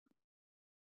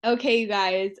Okay, you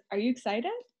guys, are you excited?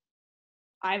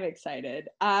 I'm excited.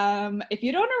 If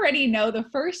you don't already know, the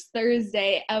first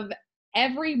Thursday of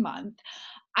every month,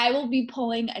 I will be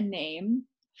pulling a name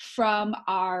from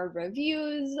our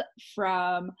reviews,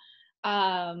 from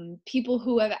people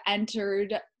who have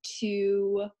entered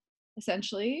to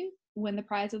essentially win the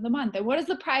prize of the month. And what is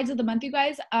the prize of the month, you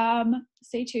guys?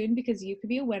 Stay tuned because you could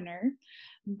be a winner.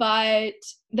 But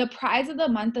the prize of the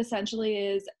month essentially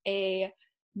is a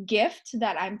gift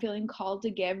that I'm feeling called to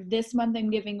give. This month, I'm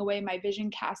giving away my Vision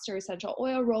Caster Essential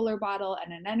Oil Roller Bottle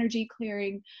and an energy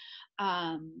clearing.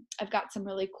 I've got some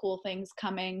really cool things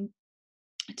coming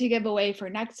to give away for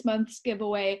next month's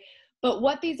giveaway. But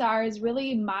what these are is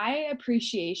really my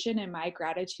appreciation and my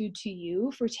gratitude to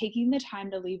you for taking the time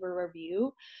to leave a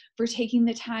review, for taking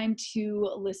the time to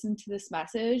listen to this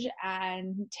message,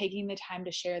 and taking the time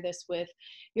to share this with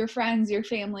your friends, your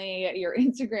family, your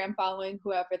Instagram following,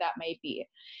 whoever that may be.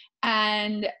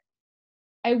 And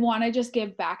I want to just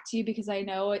give back to you because I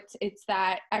know it's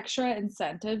that extra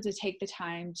incentive to take the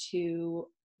time to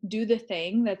do the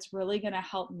thing that's really going to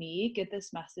help me get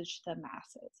this message to the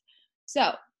masses.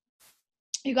 So,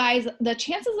 you guys, the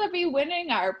chances of me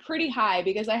winning are pretty high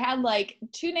because I had like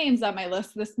 2 names on my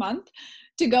list this month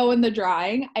to go in the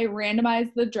drawing. I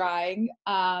randomized the drawing,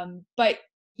 but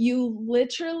you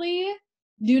literally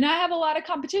do not have a lot of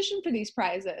competition for these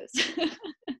prizes.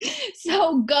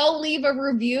 So go leave a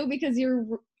review because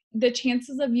the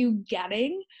chances of you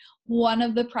getting one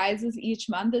of the prizes each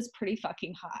month is pretty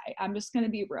fucking high. I'm just going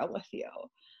to be real with you.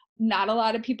 Not a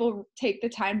lot of people take the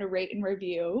time to rate and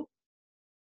review.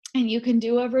 And you can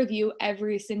do a review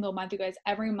every single month, you guys.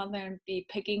 Every month I'm going to be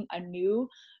picking a new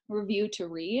review to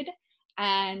read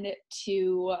and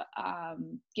to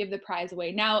give the prize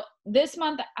away. Now, this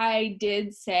month I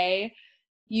did say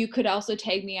you could also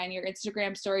tag me on your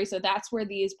Instagram story. So that's where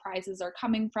these prizes are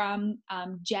coming from.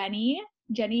 Jenny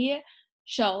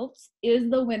Schultz is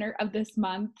the winner of this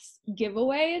month's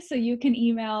giveaway. So you can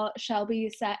email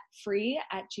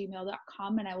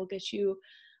shelbysetfree@gmail.com and I will get you,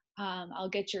 I'll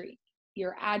get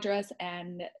your address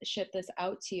and ship this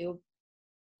out to you.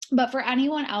 But for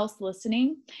anyone else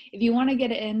listening, if you want to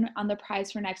get in on the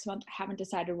prize for next month, I haven't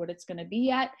decided what it's going to be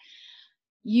yet.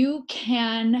 You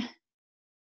can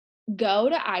go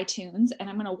to iTunes, and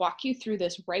I'm going to walk you through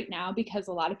this right now because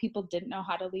a lot of people didn't know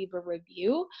how to leave a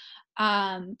review.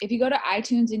 If you go to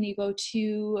iTunes and you go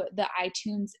to the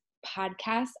iTunes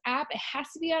podcast app, it has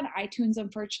to be on iTunes.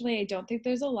 Unfortunately, I don't think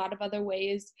there's a lot of other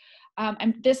ways.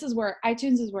 And this is where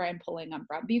iTunes is where I'm pulling them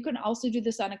from. But you can also do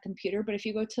this on a computer. But if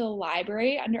you go to the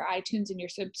library under iTunes and you're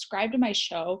subscribed to my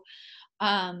show,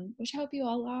 which I hope you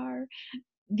all are,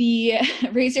 the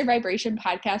Raise Your Vibration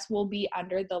podcast will be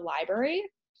under the library.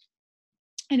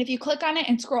 And if you click on it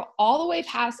and scroll all the way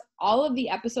past all of the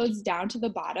episodes down to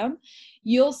the bottom,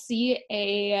 you'll see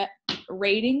a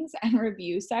ratings and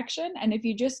review section. And if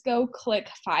you just go click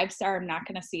 5-star, I'm not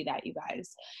going to see that, you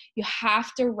guys. You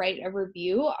have to write a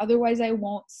review. Otherwise, I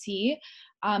won't see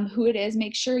who it is.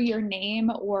 Make sure your name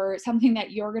or something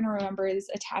that you're going to remember is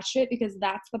attached to it because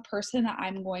that's the person that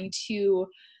I'm going to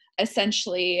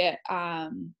essentially,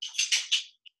 Goliath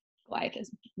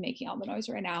is making all the noise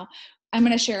right now. I'm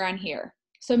going to share on here.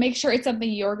 So make sure it's something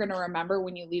you're going to remember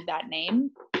when you leave that name.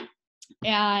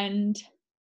 And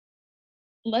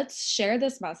let's share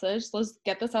this message. Let's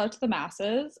get this out to the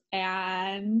masses.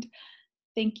 And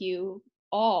thank you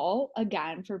all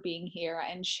again for being here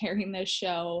and sharing this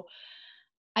show.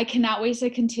 I cannot wait to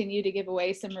continue to give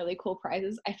away some really cool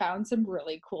prizes. I found some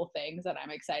really cool things that I'm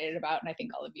excited about, and I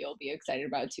think all of you will be excited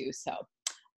about too. So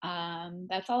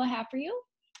that's all I have for you.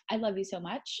 I love you so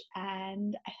much,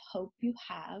 and I hope you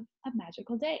have a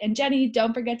magical day. And Jenny,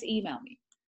 don't forget to email me.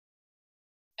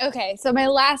 Okay, so my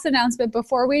last announcement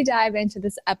before we dive into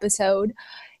this episode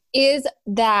is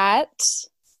that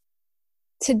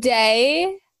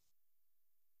today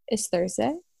is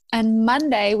Thursday, and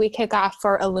Monday we kick off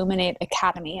for Illuminate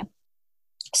Academy.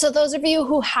 So those of you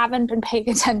who haven't been paying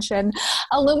attention,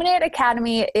 Illuminate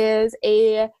Academy is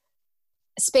a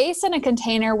space and a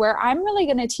container where I'm really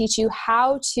going to teach you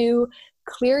how to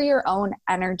clear your own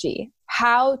energy,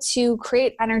 how to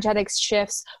create energetic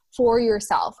shifts for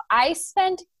yourself. I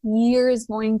spent years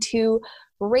going to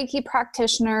Reiki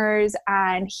practitioners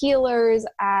and healers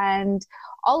and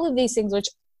all of these things, which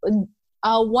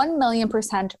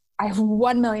 1,000,000%, I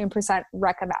 1,000,000%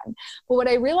 recommend. But what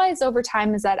I realized over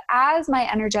time is that as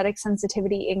my energetic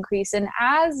sensitivity increased and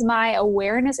as my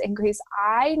awareness increased,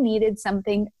 I needed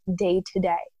something day to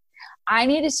day. I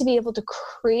needed to be able to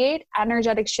create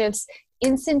energetic shifts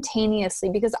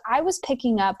instantaneously because I was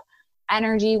picking up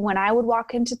energy when I would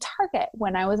walk into Target,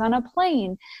 when I was on a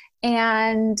plane.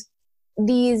 And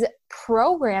these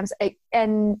programs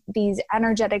and these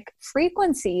energetic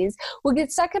frequencies would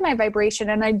get stuck in my vibration.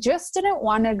 And I just didn't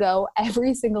want to go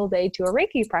every single day to a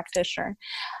Reiki practitioner.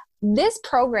 This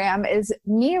program is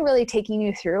me really taking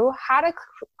you through how to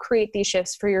create these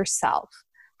shifts for yourself,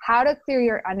 how to clear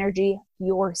your energy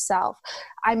yourself.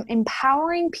 I'm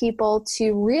empowering people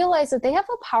to realize that they have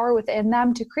the power within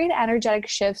them to create energetic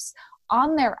shifts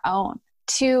on their own,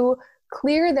 to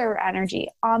clear their energy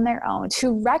on their own,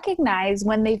 to recognize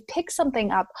when they've picked something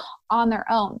up on their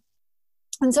own.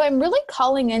 And so I'm really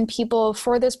calling in people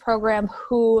for this program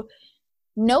who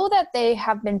know that they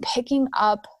have been picking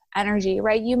up energy,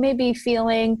 right? You may be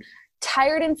feeling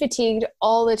tired and fatigued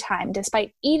all the time,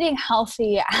 despite eating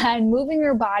healthy and moving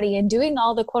your body and doing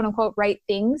all the quote unquote right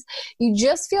things. You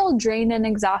just feel drained and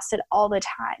exhausted all the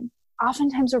time.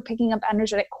 Oftentimes we're picking up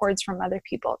energetic cords from other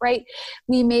people, right?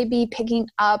 We may be picking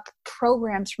up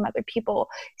programs from other people,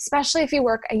 especially if you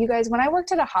work, you guys, when I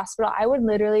worked at a hospital, I would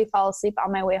literally fall asleep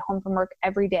on my way home from work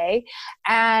every day.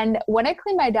 And when I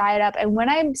cleaned my diet up and when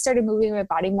I started moving my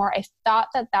body more, I thought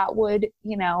that that would,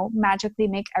 magically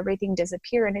make everything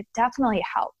disappear. And it definitely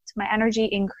helped. My energy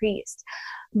increased.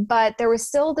 But there was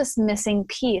still this missing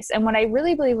piece. And what I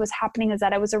really believe was happening is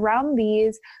that I was around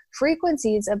these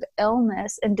frequencies of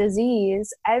illness and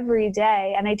disease every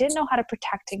day, and I didn't know how to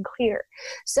protect and clear.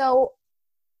 So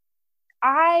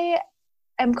I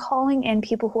am calling in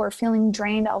people who are feeling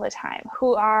drained all the time,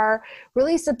 who are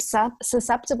really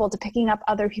susceptible to picking up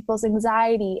other people's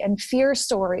anxiety and fear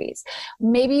stories.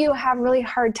 Maybe you have really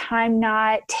hard time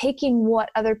not taking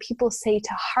what other people say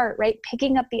to heart, right?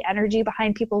 Picking up the energy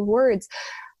behind people's words.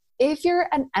 If you're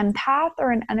an empath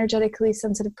or an energetically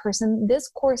sensitive person, this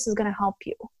course is going to help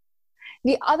you.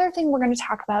 The other thing we're going to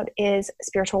talk about is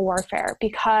spiritual warfare,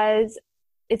 because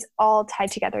it's all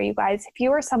tied together, you guys. If you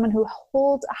are someone who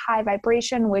holds a high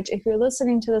vibration, which if you're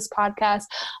listening to this podcast,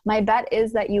 my bet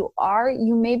is that you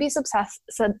may be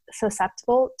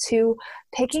susceptible to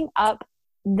picking up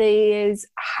these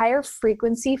higher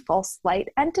frequency false light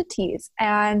entities.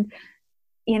 And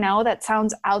that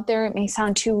sounds out there. It may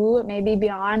sound too woo. It may be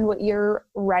beyond what you're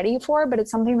ready for, but it's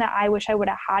something that I wish I would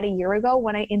have had a year ago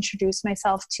when I introduced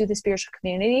myself to the spiritual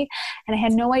community. And I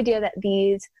had no idea that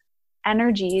these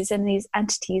energies and these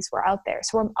entities were out there.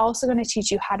 So I'm also going to teach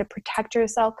you how to protect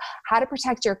yourself, how to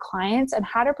protect your clients, and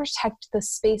how to protect the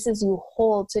spaces you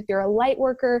hold. So if you're a light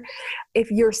worker,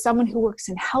 if you're someone who works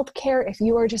in healthcare, if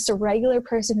you are just a regular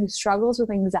person who struggles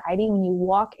with anxiety when you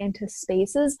walk into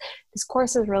spaces, this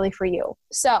course is really for you.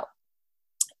 So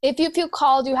if you feel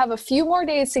called, you have a few more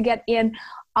days to get in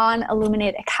on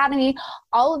Illuminate Academy.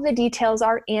 All of the details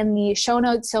are in the show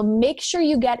notes. So make sure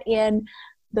you get in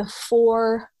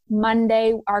before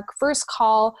Monday, our first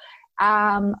call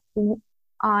on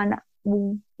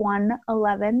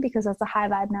 1/11, because that's a high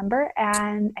vibe number,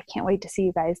 and I can't wait to see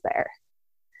you guys there.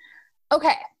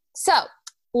 Okay, so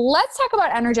let's talk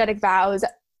about energetic vows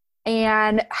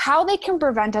and how they can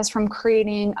prevent us from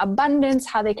creating abundance,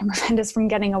 how they can prevent us from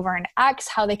getting over an ex,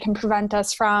 how they can prevent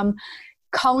us from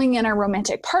calling in our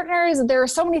romantic partners. There are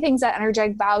so many things that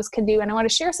energetic vows can do. And I want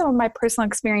to share some of my personal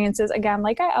experiences, again,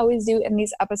 like I always do in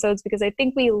these episodes, because I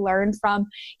think we learn from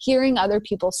hearing other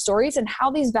people's stories and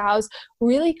how these vows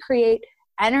really create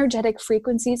energetic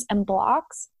frequencies and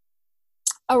blocks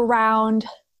around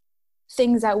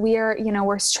things that we're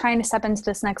trying to step into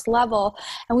this next level,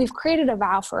 and we've created a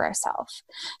vow for ourselves.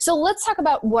 So let's talk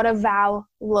about what a vow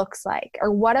looks like,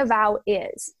 or what a vow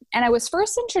is. And I was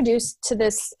first introduced to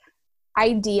this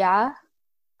idea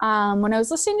when I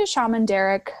was listening to Shaman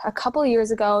Derek a couple of years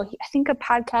ago. I think a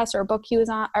podcast or a book he was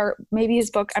on, or maybe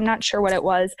his book, I'm not sure what it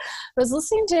was. I was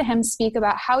listening to him speak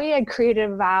about how he had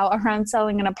created a vow around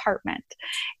selling an apartment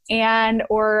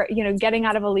or getting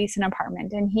out of a lease an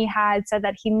apartment. And he had said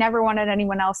that he never wanted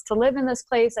anyone else to live in this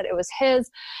place, that it was his,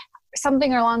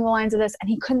 something along the lines of this, and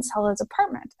he couldn't sell his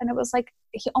apartment. And it was like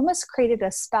he almost created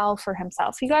a spell for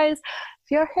himself. You guys,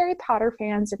 if you're Harry Potter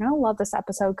fans, you're going to love this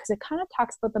episode, because it kind of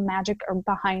talks about the magic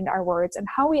behind our words and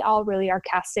how we all really are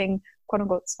casting quote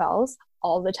unquote spells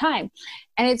all the time.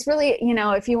 And it's really,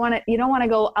 if you want to, you don't want to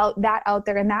go out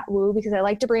there in that woo, because I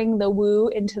like to bring the woo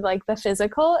into like the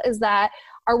physical, is that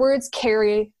our words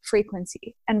carry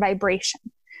frequency and vibration.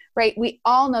 Right? We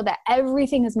all know that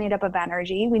everything is made up of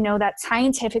energy. We know that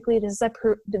scientifically, this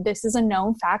is a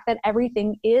known fact that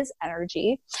everything is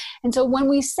energy. And so when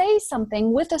we say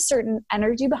something with a certain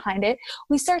energy behind it,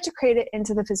 we start to create it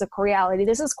into the physical reality.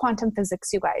 This is quantum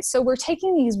physics, you guys. So we're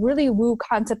taking these really woo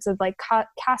concepts of like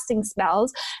casting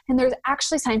spells, and there's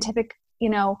actually scientific,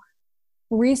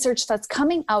 research that's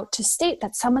coming out to state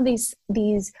that some of these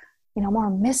more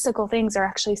mystical things are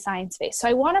actually science-based. So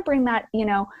I want to bring that,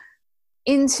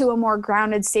 into a more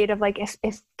grounded state of like,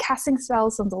 if casting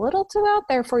spells sounds a little too out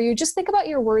there for you, just think about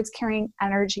your words carrying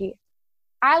energy.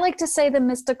 I like to say the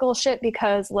mystical shit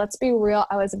because, let's be real,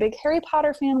 I was a big Harry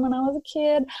Potter fan when I was a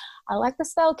kid. I like the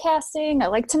spell casting. I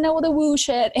like to know the woo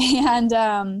shit.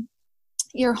 And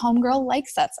your homegirl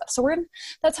likes that stuff. So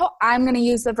that's how I'm going to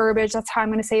use the verbiage. That's how I'm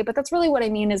going to say it. But that's really what I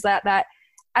mean, is that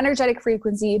energetic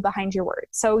frequency behind your words.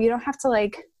 So you don't have to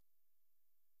like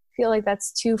feel like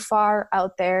that's too far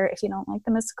out there if you don't like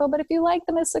the mystical. But if you like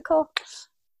the mystical,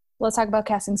 let's talk about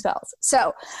casting spells.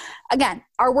 So again,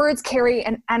 our words carry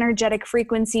an energetic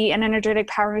frequency and energetic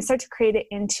power, and we start to create it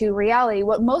into reality.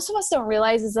 What most of us don't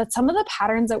realize is that some of the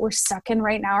patterns that we're stuck in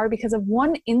right now are because of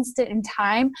one instant in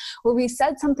time where we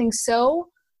said something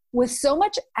with so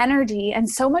much energy and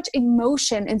so much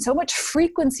emotion and so much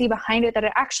frequency behind it that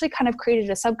it actually kind of created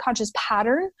a subconscious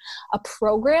pattern, a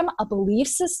program, a belief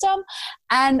system,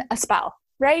 and a spell,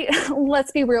 right?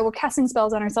 Let's be real. We're casting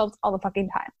spells on ourselves all the fucking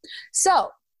time. So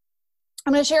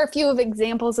I'm going to share a few of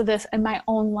examples of this in my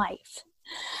own life.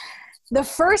 The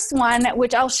first one,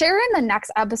 which I'll share in the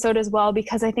next episode as well,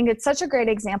 because I think it's such a great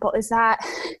example, is that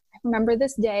I remember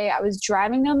this day I was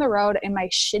driving down the road in my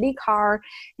shitty car,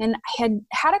 and I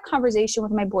had a conversation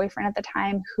with my boyfriend at the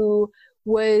time who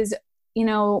was,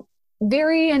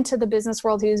 very into the business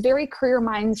world. He was very career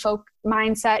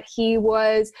mindset. He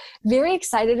was very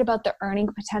excited about the earning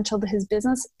potential that his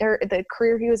business or the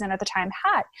career he was in at the time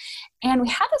had. And we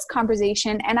had this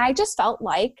conversation, and I just felt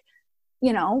like,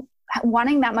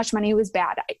 wanting that much money was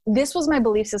bad. This was my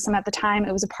belief system at the time.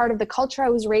 It was a part of the culture I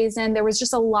was raised in. There was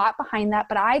just a lot behind that,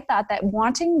 but I thought that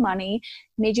wanting money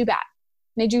made you bad,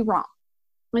 made you wrong.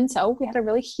 And so we had a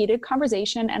really heated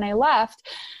conversation, and I left,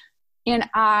 and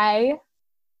I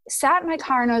sat in my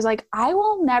car and I was like, I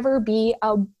will never be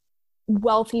a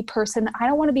wealthy person. I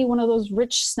don't want to be one of those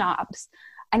rich snobs.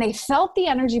 And I felt the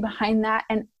energy behind that.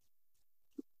 And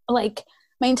like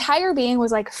my entire being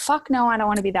was like, fuck no, I don't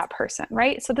want to be that person.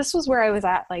 Right. So this was where I was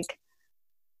at like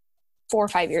 4 or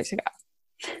 5 years ago.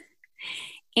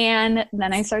 And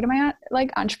then I started my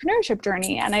like entrepreneurship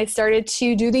journey, and I started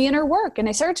to do the inner work, and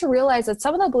I started to realize that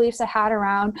some of the beliefs I had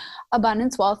around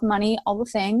abundance, wealth, money, all the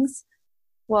things,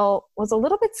 was a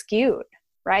little bit skewed,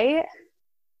 right?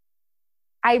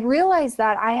 I realized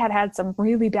that I had some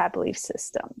really bad belief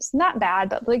systems. Not bad,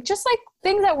 but just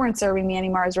things that weren't serving me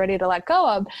anymore I was ready to let go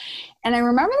of. And I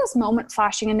remember this moment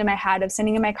flashing into my head of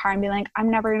sitting in my car and being like,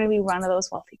 I'm never going to be one of those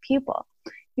wealthy people.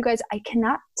 You guys, I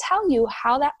cannot tell you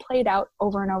how that played out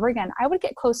over and over again. I would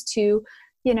get close to,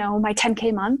 my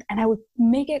 10K month, and I would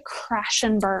make it crash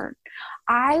and burn.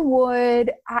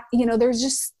 There's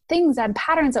just things and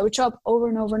patterns that would show up over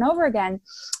and over and over again.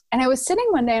 And I was sitting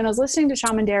one day and I was listening to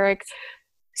Shaman Derek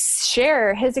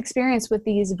share his experience with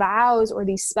these vows or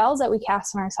these spells that we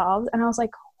cast on ourselves. And I was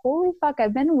like, holy fuck,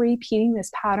 I've been repeating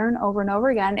this pattern over and over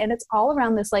again. And it's all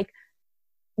around this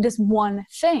one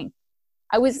thing.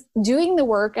 I was doing the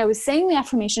work, I was saying the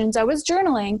affirmations, I was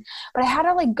journaling, but I had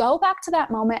to go back to that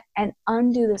moment and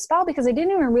undo the spell, because I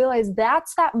didn't even realize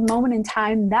that's that moment in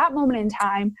time, that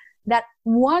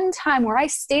one time where I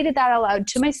stated that out loud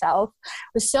to myself. I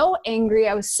was so angry,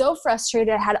 I was so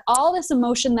frustrated, I had all this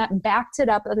emotion that backed it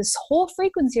up, this whole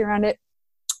frequency around it.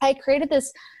 I created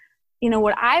this,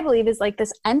 what I believe is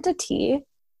this entity,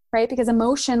 right? Because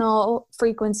emotional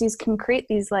frequencies can create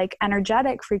these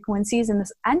energetic frequencies, and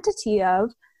this entity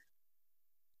of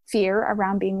fear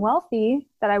around being wealthy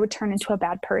that I would turn into a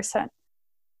bad person.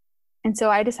 And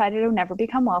so I decided I would never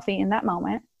become wealthy in that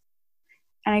moment.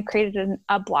 And I created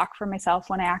a block for myself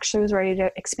when I actually was ready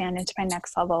to expand into my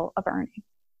next level of earning.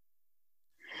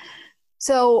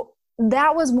 So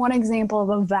that was one example of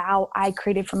a vow I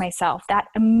created for myself. That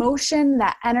emotion,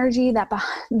 that energy,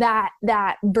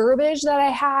 that verbiage that I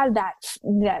had,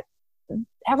 that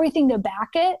everything to back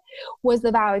it was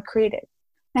the vow I created.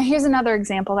 Now here's another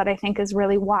example that I think is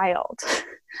really wild.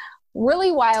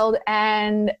 Really wild,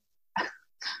 and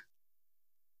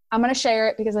I'm going to share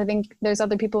it because I think there's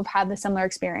other people who've had the similar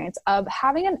experience of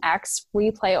having an ex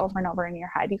replay over and over in your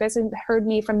head. You guys have heard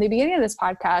me from the beginning of this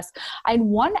podcast. I had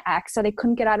one ex that I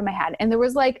couldn't get out of my head. And there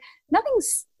was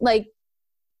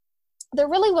there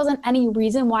really wasn't any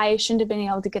reason why I shouldn't have been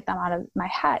able to get them out of my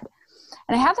head.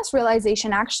 And I had this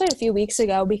realization actually a few weeks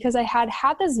ago, because I had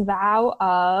this vow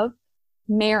of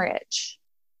marriage.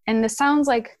 And this sounds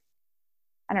like,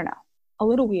 I don't know, a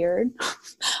little weird.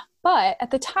 But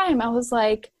at the time I was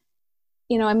like,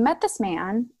 I met this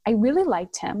man. I really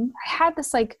liked him. I had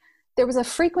this there was a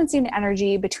frequency and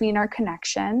energy between our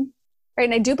connection, right?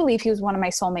 And I do believe he was one of my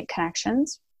soulmate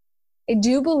connections. I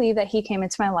do believe that he came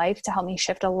into my life to help me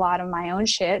shift a lot of my own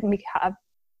shit and have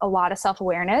a lot of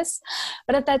self-awareness.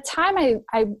 But at that time,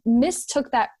 I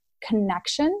mistook that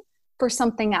connection for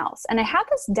something else. And I had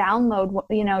this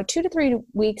download, 2 to 3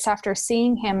 weeks after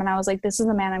seeing him. And I was like, this is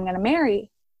the man I'm going to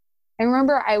marry. I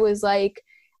remember I was like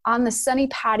on the sunny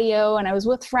patio and I was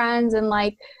with friends, and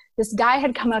like this guy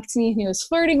had come up to me and he was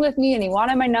flirting with me and he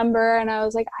wanted my number. And I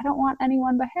was like, I don't want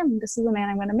anyone but him. This is the man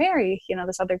I'm going to marry.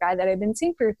 This other guy that I'd been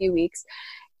seeing for a few weeks.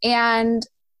 And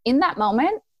in that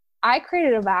moment, I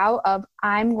created a vow of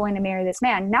I'm going to marry this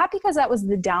man, not because that was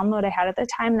the download I had at the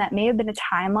time. That may have been a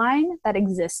timeline that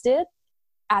existed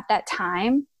at that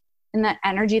time and that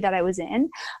energy that I was in.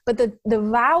 But the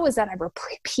vow was that I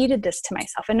repeated this to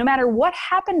myself. And no matter what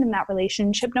happened in that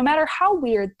relationship, no matter how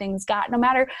weird things got, no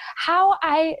matter how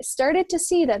I started to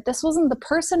see that this wasn't the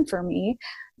person for me,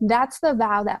 that's the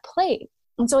vow that played.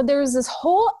 And so there was this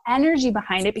whole energy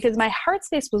behind it because my heart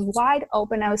space was wide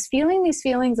open. I was feeling these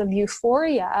feelings of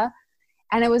euphoria.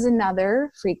 And it was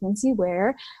another frequency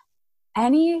where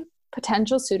any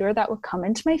potential suitor that would come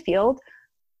into my field,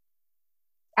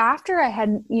 after I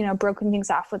had, broken things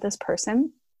off with this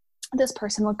person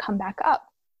would come back up.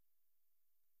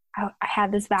 I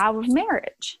had this vow of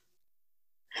marriage.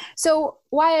 So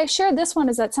why I share this one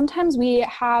is that sometimes we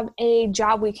have a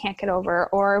job we can't get over,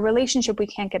 or a relationship we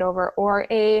can't get over, or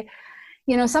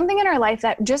something in our life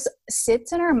that just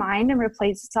sits in our mind and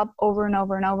replays itself over and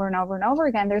over and over and over and over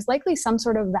again. There's likely some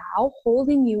sort of vow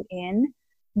holding you in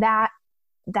that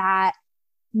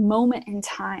moment in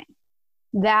time,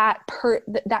 that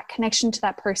connection to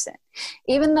that person.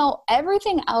 Even though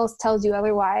everything else tells you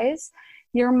otherwise,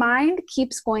 your mind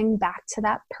keeps going back to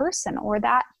that person or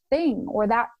that thing or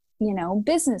that,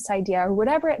 business idea or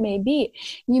whatever it may be.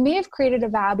 You may have created a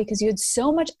vow because you had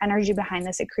so much energy behind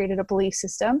this, it created a belief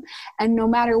system. And no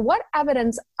matter what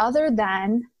evidence other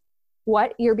than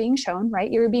what you're being shown,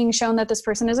 right? You're being shown that this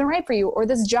person isn't right for you or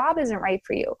this job isn't right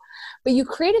for you. But you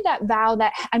created that vow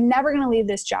that I'm never going to leave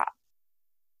this job.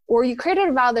 Or you created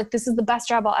a vow that this is the best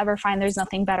job I'll ever find. There's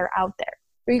nothing better out there.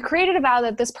 Or you created a vow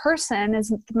that this person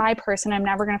is my person. I'm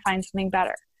never going to find something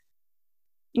better.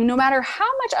 No matter how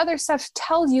much other stuff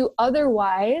tells you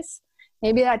otherwise,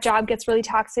 maybe that job gets really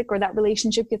toxic or that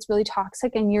relationship gets really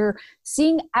toxic and you're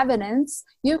seeing evidence,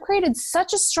 you've created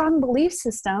such a strong belief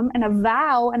system and a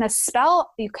vow and a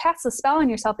spell, you cast a spell on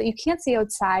yourself that you can't see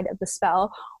outside of the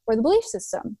spell or the belief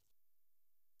system.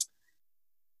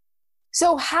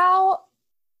 So how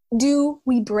do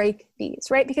we break these,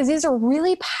 right? Because these are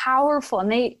really powerful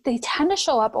and they tend to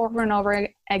show up over and over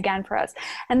again for us.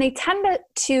 And they tend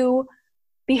to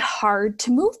be hard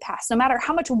to move past, no matter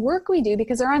how much work we do,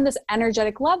 because they're on this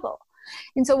energetic level.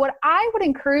 And so what I would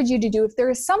encourage you to do, if there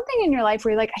is something in your life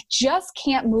where you're like, I just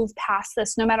can't move past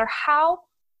this, no matter how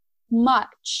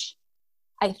much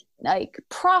I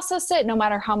process it, no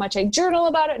matter how much I journal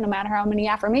about it, no matter how many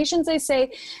affirmations I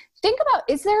say, think about,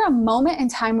 is there a moment in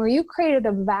time where you created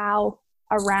a vow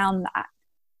around that?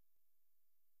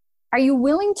 Are you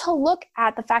willing to look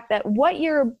at the fact that what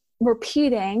you're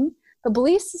repeating, the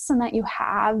belief system that you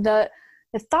have, the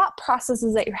thought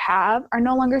processes that you have are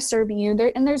no longer serving you?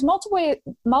 And there's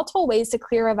multiple ways to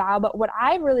clear a vow, but what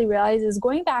I really realized is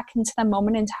going back into the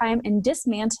moment in time and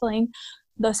dismantling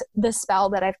the spell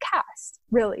that I've cast,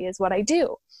 really is what I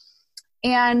do.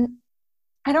 And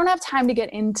I don't have time to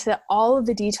get into all of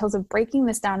the details of breaking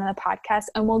this down in the podcast,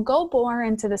 and we'll go more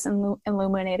into this in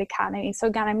Illuminate Academy. So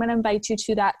again, I'm going to invite you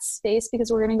to that space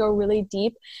because we're going to go really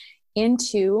deep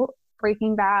into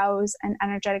breaking vows and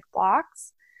energetic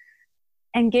blocks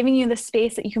and giving you the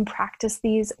space that you can practice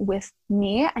these with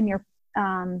me and your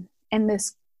and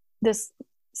this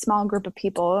small group of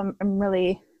people. I'm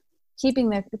really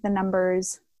keeping the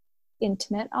numbers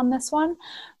intimate on this one,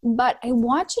 but I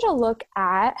want you to look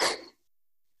at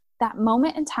that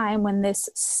moment in time when this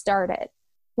started.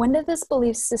 When did this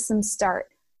belief system start?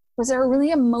 Was there a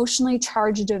really emotionally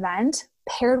charged event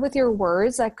paired with your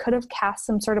words that could have cast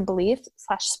some sort of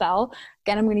belief/spell?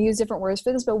 Again, I'm going to use different words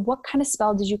for this, but what kind of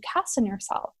spell did you cast on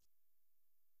yourself?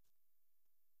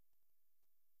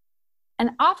 And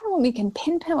often when we can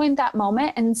pinpoint that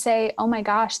moment and say, oh my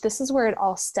gosh, this is where it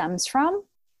all stems from.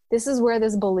 This is where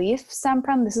this belief stemmed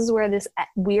from. This is where this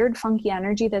weird, funky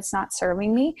energy that's not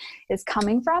serving me is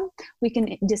coming from. We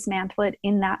can dismantle it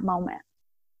in that moment,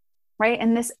 right?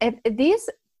 And if these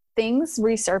things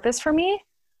resurface for me,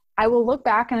 I will look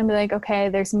back and I'll be like, okay,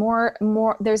 there's more,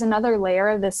 there's another layer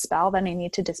of this spell that I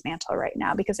need to dismantle right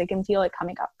now because I can feel it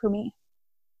coming up for me.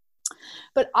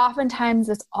 But oftentimes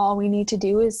that's all we need to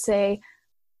do is say,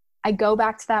 I go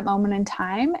back to that moment in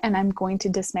time and I'm going to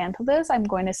dismantle this. I'm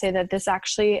going to say that this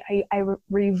actually, I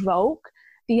revoke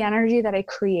the energy that I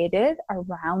created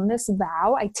around this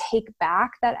vow. I take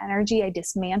back that energy, I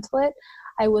dismantle it.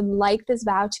 I would like this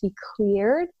vow to be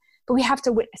cleared, but we have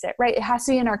to witness it, right? It has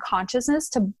to be in our consciousness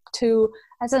to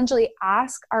essentially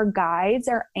ask our guides,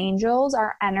 our angels,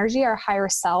 our energy, our higher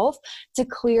self to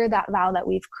clear that vow that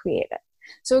we've created.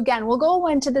 So again, we'll go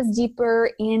into this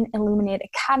deeper in Illuminate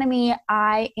Academy.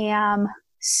 I am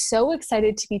so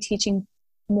excited to be teaching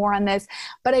more on this,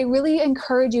 but I really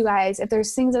encourage you guys, if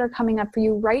there's things that are coming up for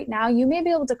you right now, you may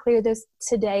be able to clear this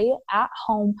today at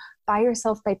home by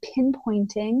yourself by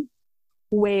pinpointing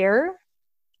where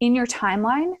in your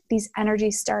timeline these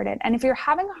energies started. And if you're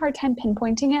having a hard time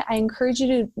pinpointing it, I encourage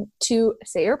you to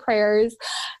say your prayers.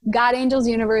 God, angels,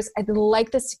 universe, I'd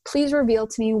like this, please reveal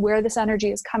to me where this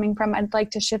energy is coming from. I'd like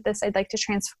to shift this. I'd like to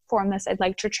transform this. I'd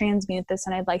like to transmute this.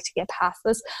 And I'd like to get past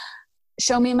this.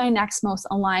 Show me my next most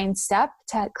aligned step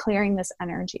to clearing this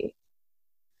energy.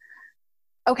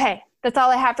 Okay, that's all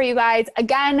I have for you guys.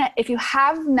 Again, if you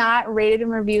have not rated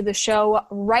and reviewed the show,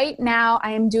 right now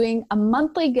I am doing a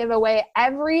monthly giveaway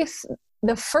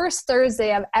the first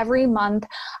Thursday of every month.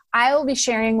 I will be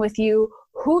sharing with you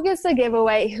who gets the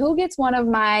giveaway, who gets one of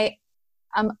my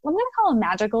I'm going to call them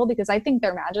magical because I think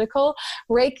they're magical,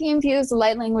 Reiki infused,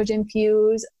 light language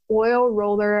infused, oil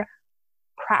roller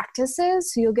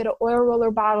practices. So you'll get an oil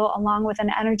roller bottle along with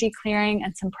an energy clearing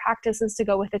and some practices to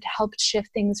go with it to help shift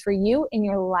things for you in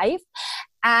your life.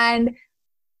 And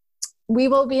we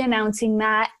will be announcing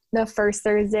that the first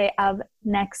Thursday of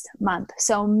next month.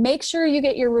 So make sure you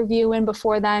get your review in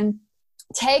before then.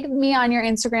 Tag me on your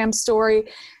Instagram story.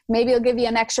 Maybe I'll give you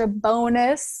an extra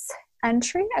bonus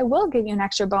entry. I will give you an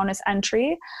extra bonus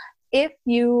entry if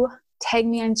you tag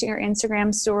me into your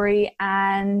Instagram story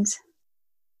and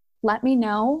let me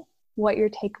know what your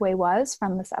takeaway was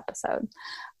from this episode.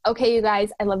 Okay, you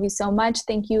guys, I love you so much.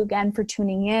 Thank you again for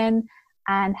tuning in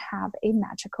and have a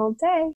magical day.